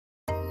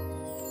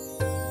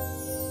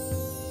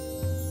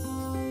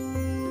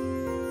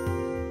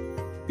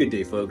Good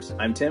day, folks.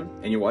 I'm Tim,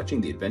 and you're watching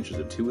The Adventures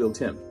of Two Wheel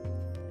Tim.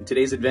 In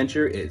today's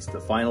adventure, it's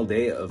the final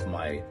day of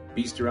my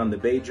Beast Around the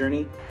Bay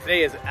journey.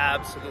 Today is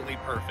absolutely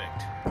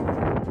perfect.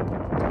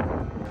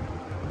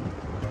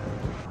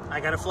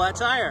 I got a flat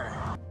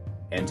tire.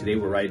 And today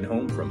we're riding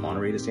home from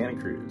Monterey to Santa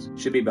Cruz.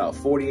 Should be about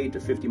 48 to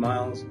 50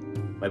 miles.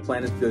 My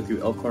plan is to go through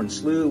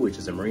Elkhornslough, which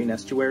is a marine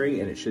estuary,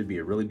 and it should be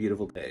a really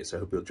beautiful day, so I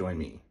hope you'll join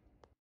me.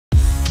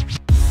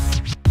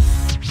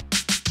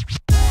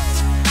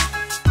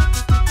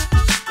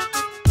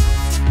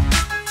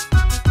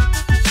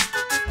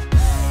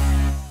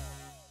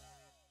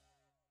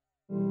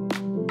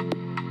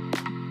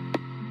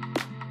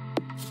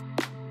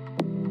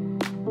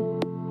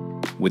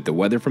 With the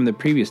weather from the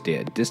previous day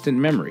a distant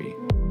memory,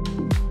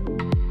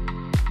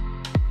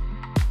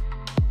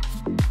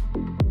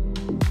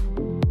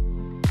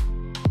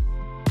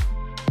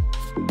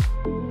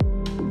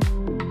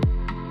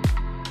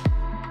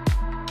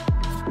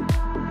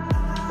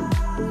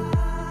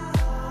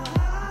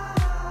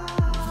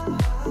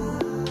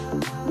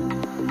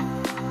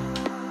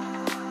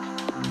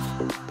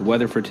 the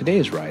weather for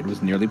today's ride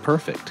was nearly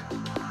perfect.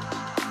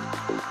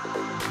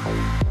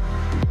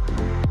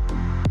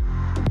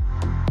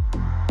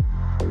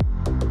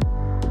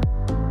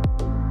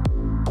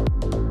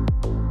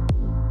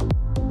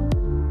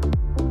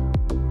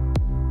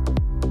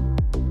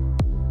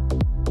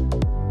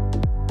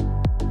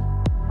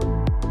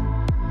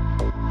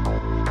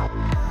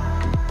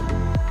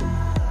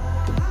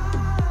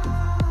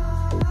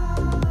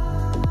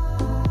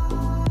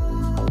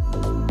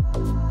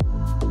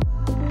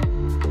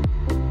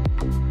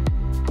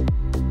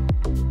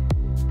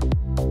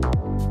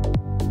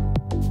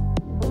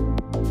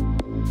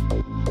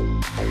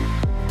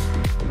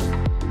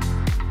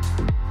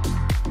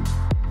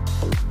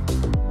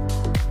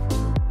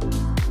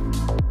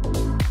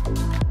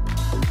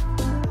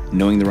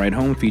 Knowing the ride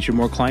home featured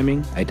more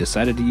climbing, I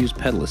decided to use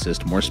pedal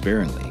assist more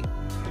sparingly.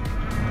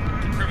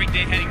 Perfect day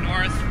heading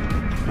north,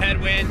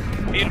 headwind,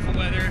 beautiful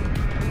weather,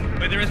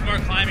 but there is more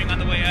climbing on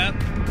the way up,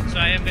 so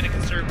I am going to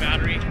conserve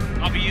battery.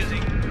 I'll be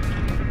using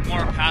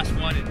more past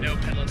one and no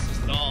pedal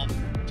assist at all,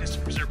 just to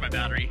preserve my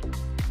battery.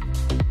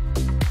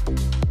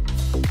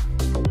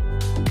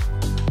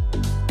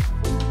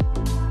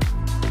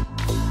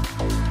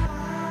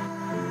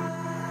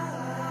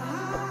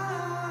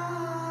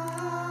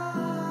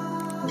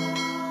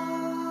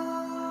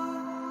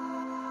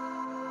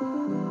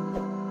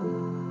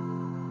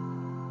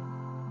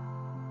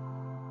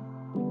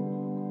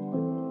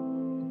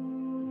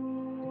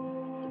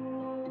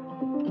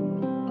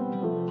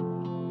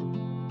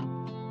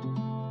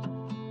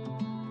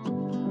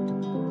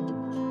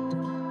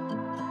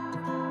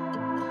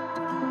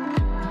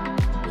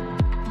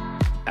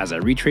 As I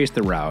retrace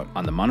the route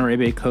on the Monterey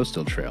Bay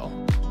Coastal Trail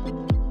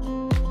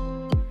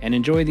and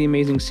enjoy the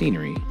amazing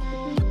scenery,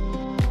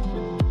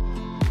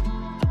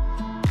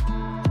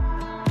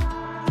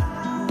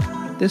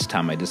 this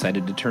time I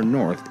decided to turn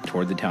north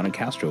toward the town of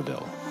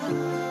Castroville.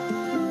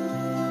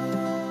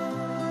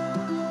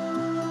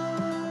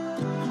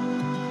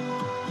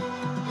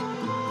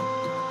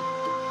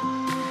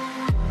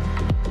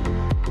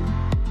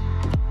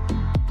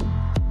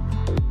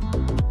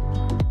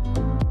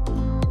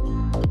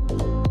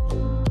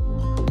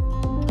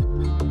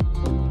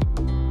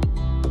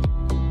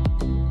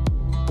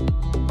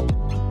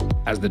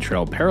 As the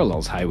trail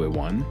parallels Highway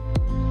 1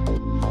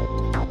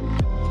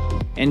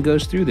 and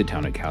goes through the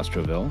town of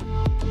Castroville,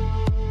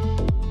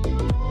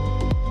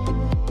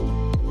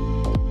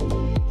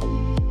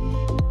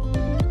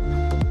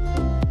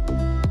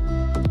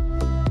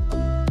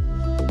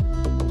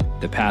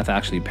 the path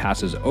actually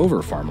passes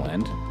over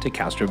farmland to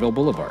Castroville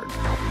Boulevard.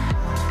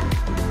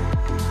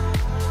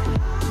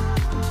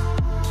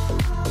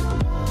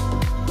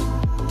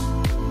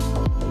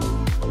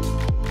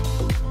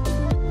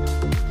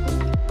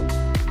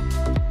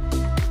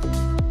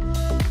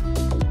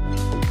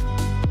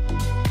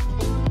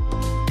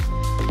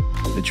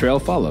 The trail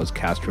follows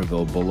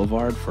Castroville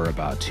Boulevard for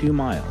about 2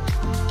 miles.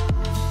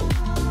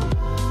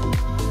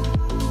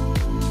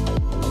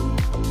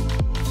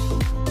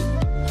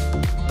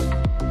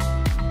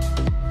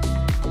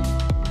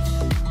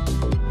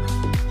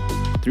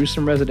 Through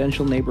some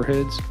residential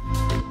neighborhoods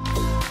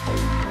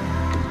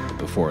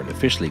before it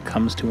officially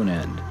comes to an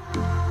end.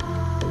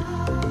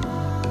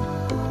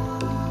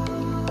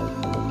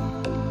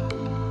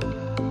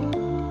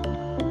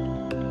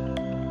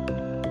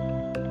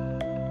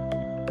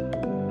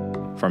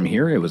 From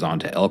here, it was on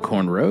to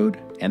Elkhorn Road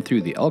and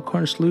through the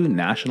Elkhornslough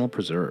National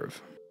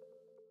Preserve.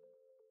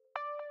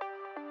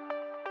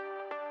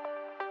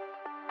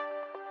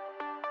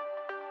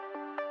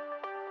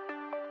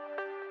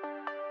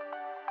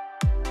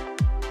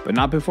 But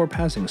not before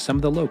passing some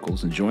of the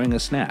locals enjoying a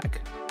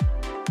snack,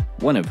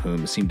 one of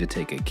whom seemed to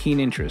take a keen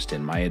interest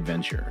in my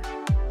adventure.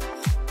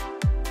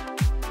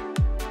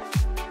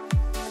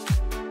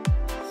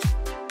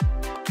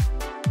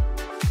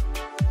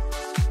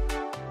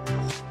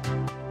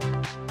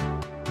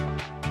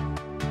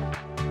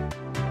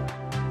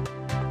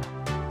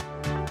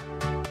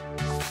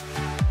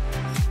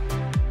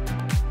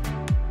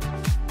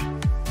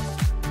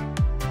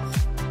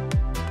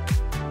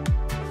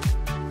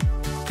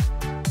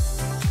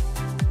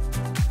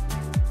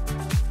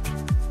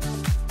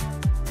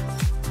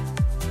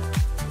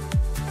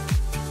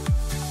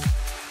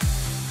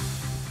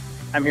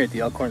 I'm here at the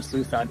Elkhorn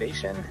Slough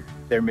Foundation.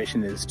 Their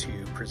mission is to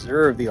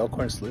preserve the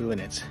Elkhorn Slough in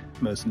its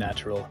most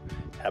natural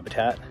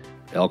habitat.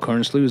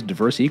 Elkhorn Slough's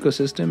diverse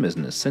ecosystem is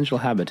an essential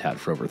habitat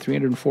for over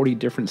 340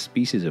 different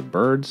species of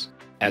birds,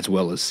 as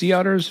well as sea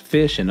otters,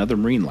 fish, and other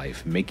marine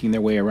life, making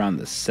their way around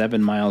the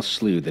 7-mile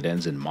slough that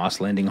ends in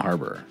Moss Landing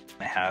Harbor.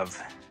 I have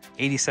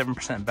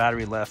 87%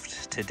 battery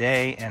left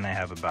today, and I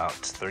have about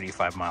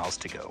 35 miles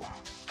to go.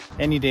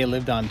 Any day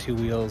lived on 2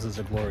 wheels is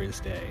a glorious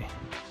day.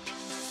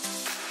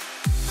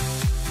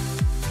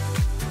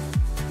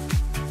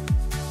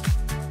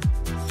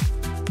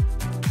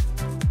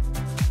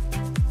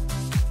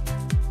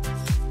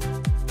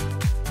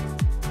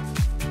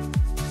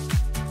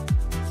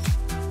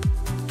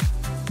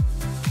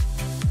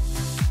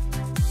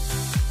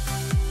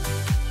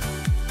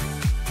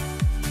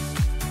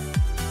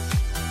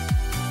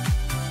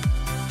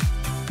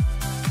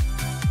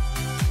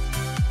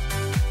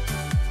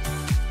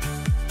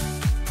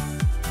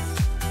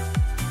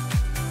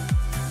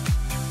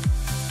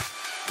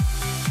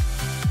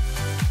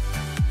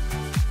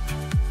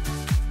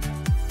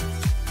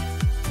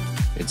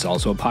 It's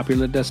also a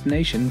popular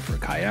destination for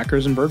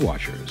kayakers and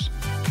birdwatchers.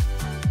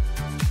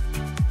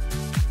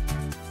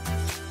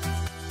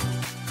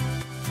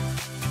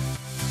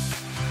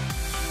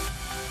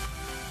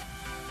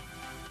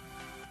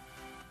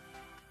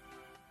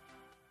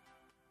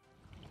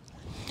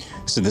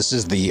 So this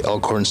is the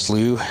Elkhorn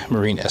Slough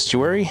Marine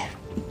Estuary.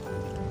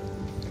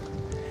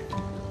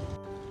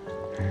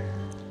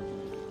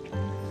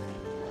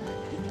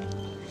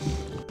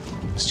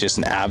 It's just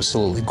an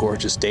absolutely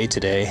gorgeous day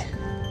today.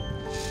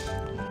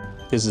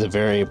 This is a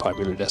very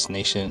popular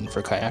destination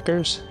for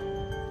kayakers.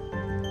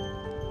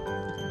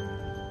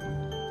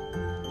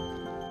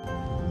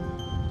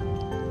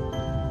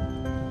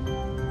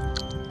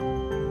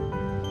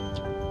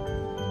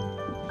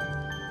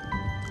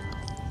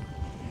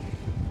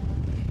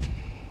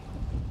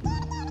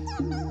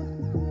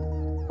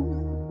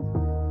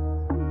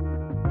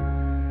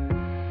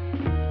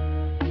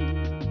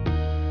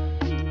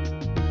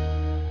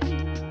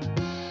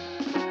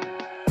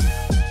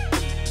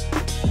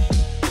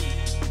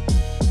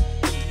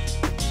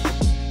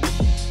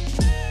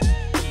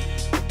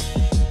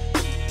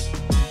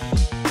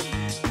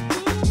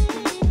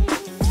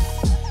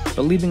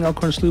 But leaving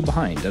Elkhorn Slough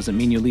behind doesn't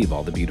mean you leave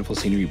all the beautiful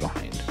scenery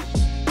behind.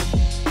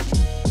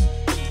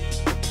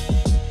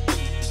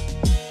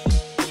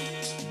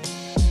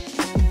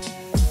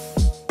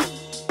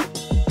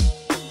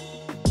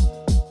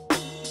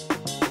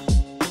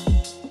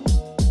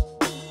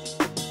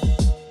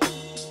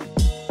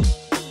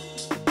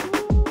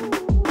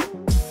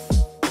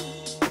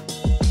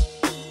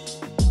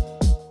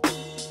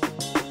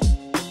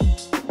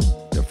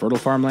 The fertile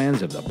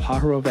farmlands of the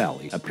Pajaro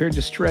Valley appeared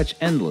to stretch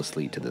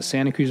endlessly to the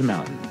Santa Cruz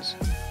Mountains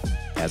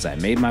as I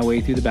made my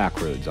way through the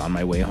back roads on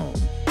my way home.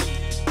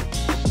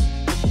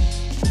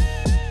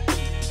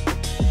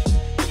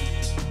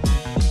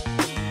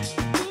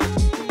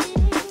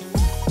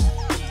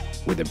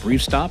 With a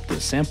brief stop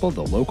to sample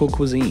the local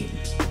cuisine.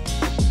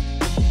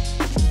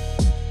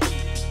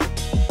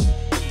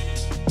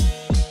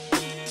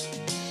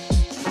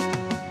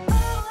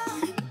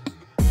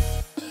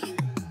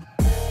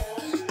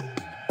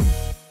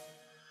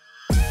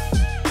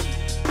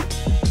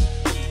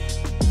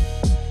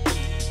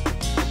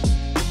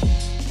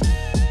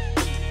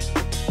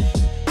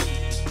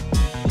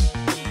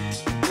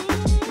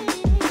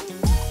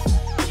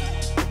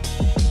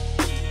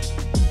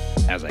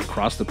 As I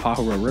crossed the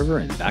Pajaro River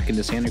and back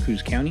into Santa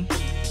Cruz County,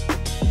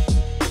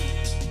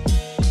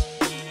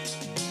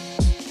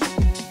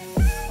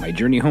 my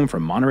journey home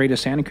from Monterey to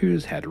Santa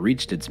Cruz had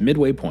reached its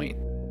midway point.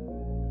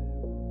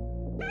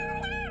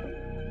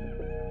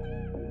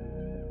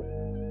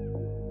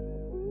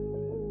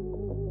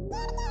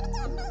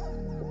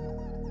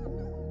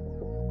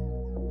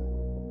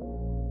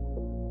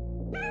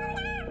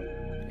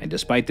 And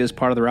despite this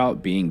part of the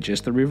route being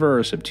just the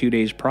reverse of 2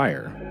 days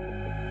prior,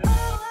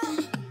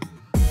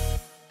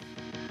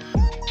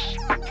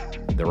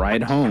 the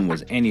ride home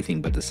was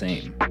anything but the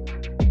same.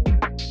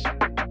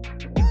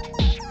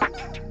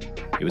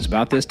 It was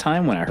about this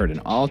time when I heard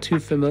an all too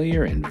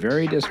familiar and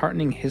very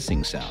disheartening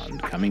hissing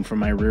sound coming from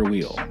my rear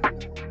wheel.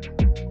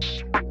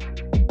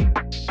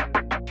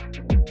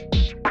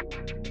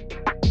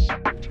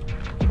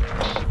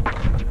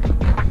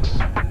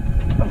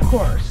 Of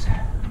course.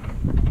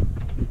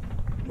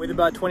 With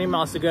about 20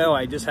 miles to go,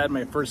 I just had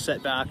my first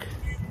setback.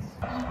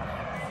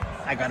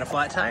 I got a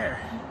flat tire.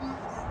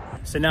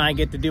 So now I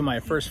get to do my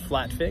first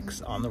flat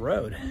fix on the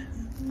road.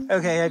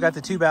 Okay, I got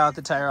the tube out,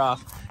 the tire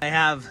off. I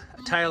have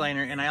a tire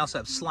liner and I also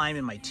have slime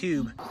in my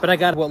tube. But I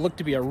got what looked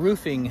to be a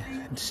roofing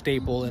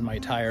staple in my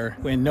tire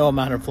when no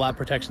amount of flat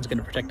protection is going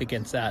to protect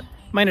against that.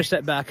 Minor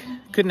setback,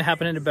 couldn't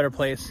happen in a better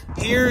place.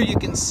 Here you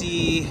can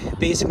see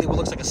basically what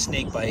looks like a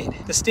snake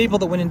bite. The staple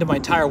that went into my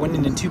tire went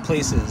in 2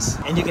 places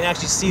and you can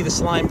actually see the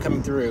slime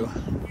coming through.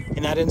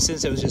 In that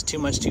instance, it was just too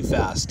much too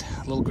fast.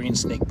 A little green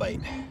snake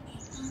bite.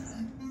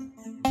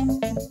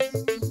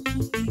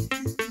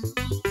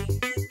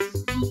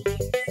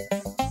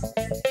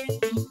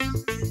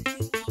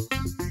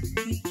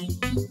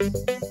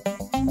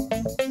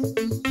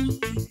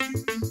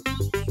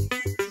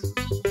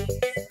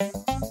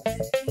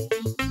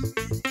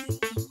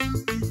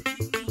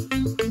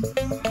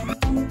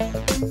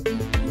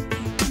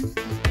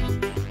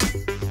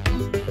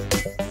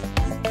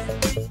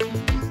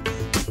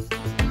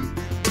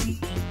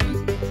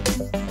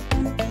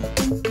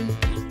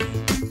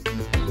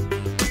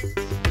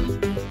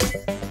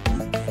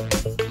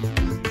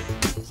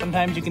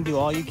 Sometimes you can do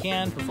all you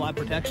can for flat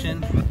protection,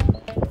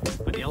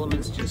 but the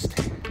elements just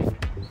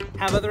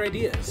have other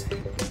ideas.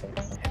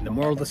 And the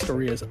moral of the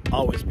story is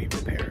always be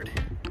prepared.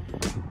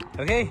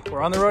 Okay,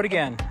 we're on the road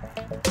again.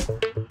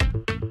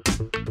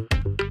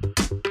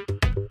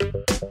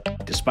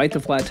 Despite the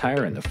flat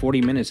tire and the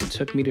 40 minutes it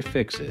took me to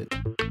fix it,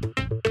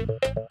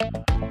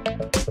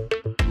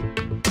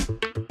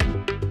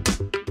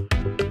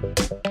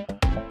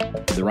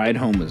 the ride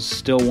home was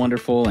still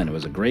wonderful, and it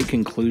was a great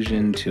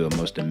conclusion to a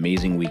most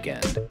amazing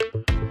weekend.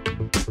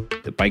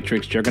 The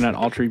Biktrix Juggernaut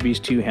Ultra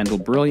Beast 2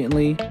 handled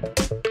brilliantly,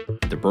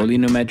 the Burley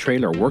Nomad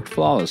trailer worked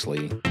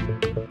flawlessly,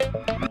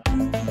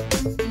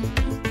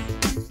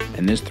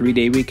 and this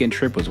 3-day weekend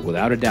trip was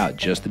without a doubt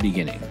just the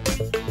beginning.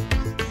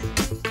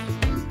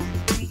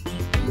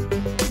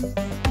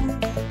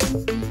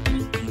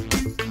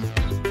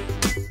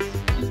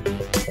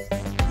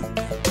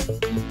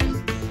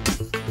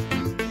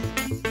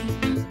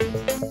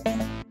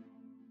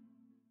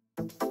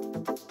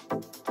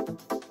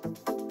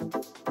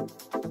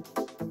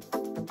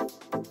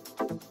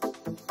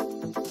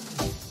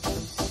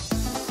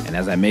 And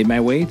as I made my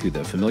way through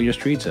the familiar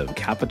streets of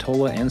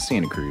Capitola and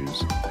Santa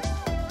Cruz,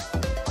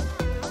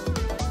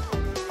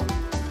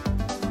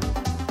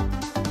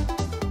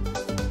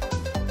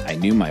 I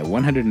knew my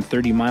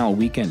 130-mile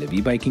weekend of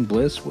e-biking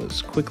bliss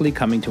was quickly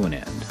coming to an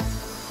end.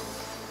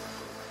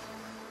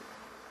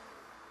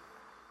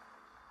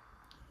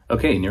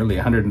 Okay, nearly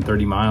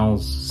 130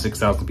 miles,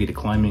 6,000 feet of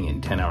climbing,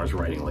 and 10 hours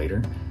riding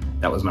later,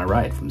 that was my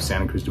ride from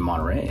Santa Cruz to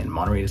Monterey and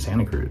Monterey to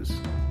Santa Cruz.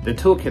 The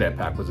toolkit I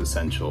packed was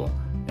essential,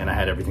 and I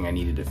had everything I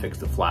needed to fix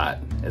the flat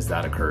as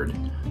that occurred.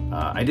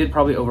 I did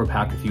probably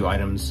overpack a few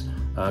items,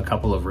 a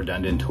couple of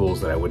redundant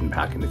tools that I wouldn't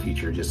pack in the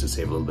future just to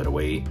save a little bit of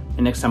weight.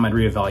 And next time I'd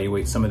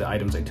reevaluate some of the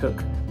items I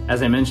took.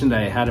 As I mentioned,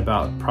 I had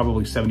about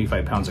probably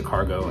 75 pounds of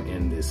cargo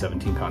in the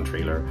 17-pound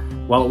trailer.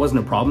 While it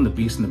wasn't a problem, the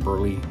Beast and the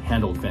Burley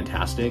handled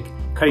fantastic.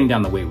 Cutting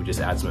down the weight would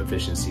just add some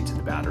efficiency to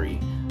the battery.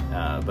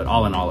 But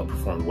all in all, it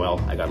performed well.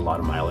 I got a lot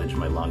of mileage.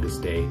 My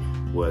longest day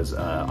was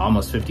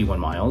almost 51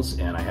 miles,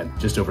 and I had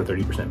just over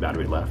 30%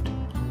 battery left.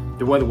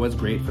 The weather was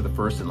great for the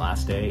first and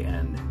last day,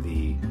 and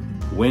the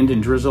wind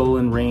and drizzle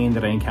and rain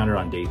that I encountered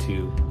on day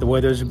 2. The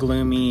weather's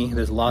gloomy,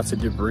 there's lots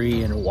of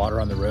debris and water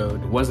on the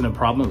road. It wasn't a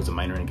problem, it was a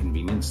minor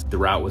inconvenience. The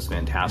route was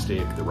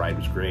fantastic, the ride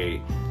was great,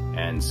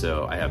 and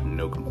so I have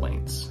no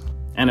complaints.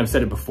 And I've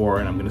said it before,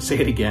 and I'm gonna say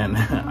it again,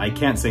 I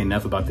can't say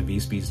enough about the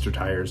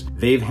veespeedstertires.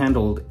 They've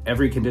handled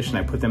every condition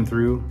I put them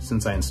through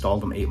since I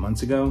installed them 8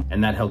 months ago,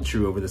 and that held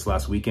true over this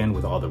last weekend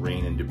with all the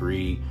rain and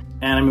debris.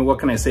 And I mean, what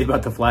can I say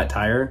about the flat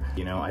tire?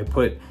 You know, I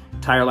put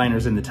tire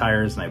liners in the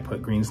tires and I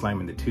put green slime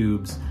in the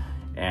tubes,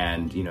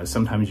 and you know,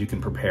 sometimes you can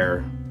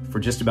prepare for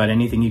just about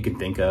anything you can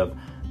think of,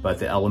 but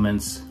the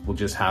elements will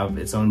just have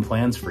its own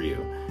plans for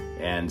you.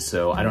 And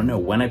so I don't know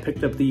when I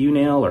picked up the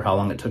U-nail or how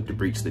long it took to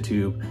breach the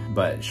tube,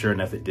 but sure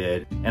enough it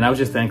did. And I was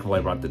just thankful I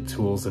brought the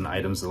tools and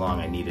items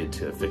along I needed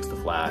to fix the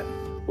flat.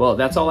 Well,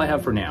 that's all I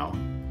have for now.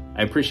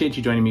 I appreciate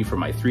you joining me for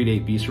my 3-day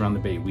Beast Around the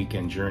Bay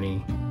weekend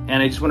journey.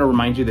 And I just want to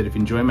remind you that if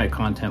you enjoy my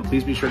content,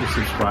 please be sure to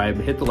subscribe,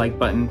 hit the like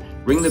button,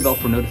 ring the bell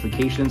for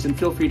notifications, and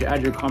feel free to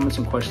add your comments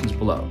and questions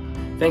below.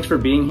 Thanks for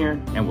being here,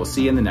 and we'll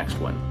see you in the next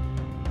one.